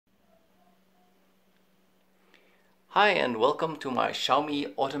Hi and welcome to my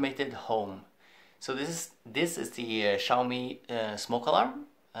Xiaomi automated home. So this is the Xiaomi smoke alarm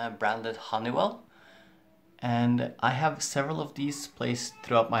branded Honeywell, and I have several of these placed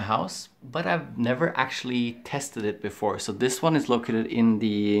throughout my house, but I've never actually tested it before. So this one is located in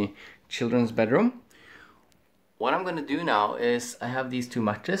the children's bedroom. What I'm gonna do now is I have these two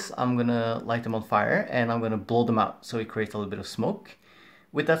matches. I'm gonna light them on fire and I'm gonna blow them out so it creates a little bit of smoke.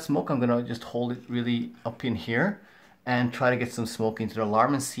 With that smoke, I'm gonna just hold it really up in here and try to get some smoke into the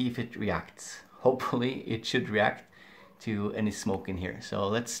alarm and see if it reacts. Hopefully it should react to any smoke in here. So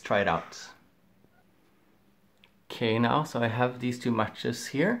let's try it out. Okay, now, so I have these two matches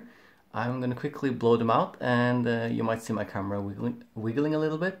here. I'm gonna quickly blow them out, and you might see my camera wiggling a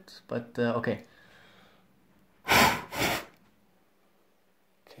little bit, but okay. Okay,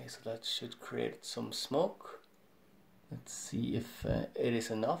 so that should create some smoke. Let's see if it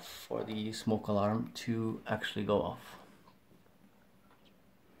is enough for the smoke alarm to actually go off.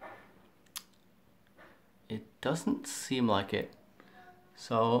 It doesn't seem like it.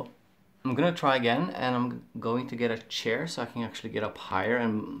 So I'm gonna try again, and I'm going to get a chair so I can actually get up higher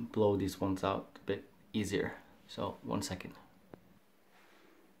and blow these ones out a bit easier. So 1 second.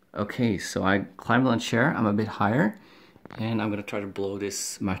 Okay, so I climbed on a chair, I'm a bit higher, and I'm gonna try to blow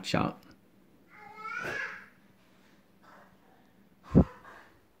this match out.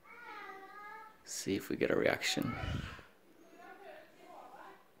 See if we get a reaction.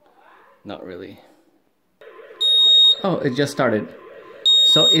 Not really. Oh, it just started.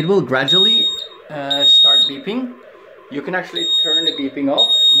 So it will gradually start beeping. You can actually turn the beeping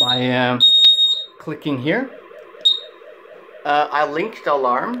off by clicking here. I linked the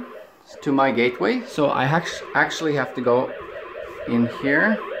alarm to my gateway, so I actually have to go in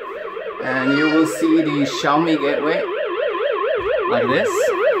here, and you will see the Xiaomi gateway like this,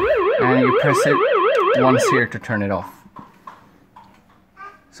 and you press it once here to turn it off.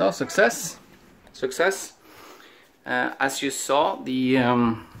 So success. As you saw, the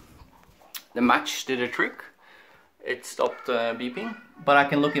match did a trick. It stopped beeping, but I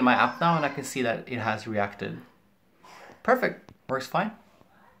can look in my app now and I can see that it has reacted. Perfect, works fine.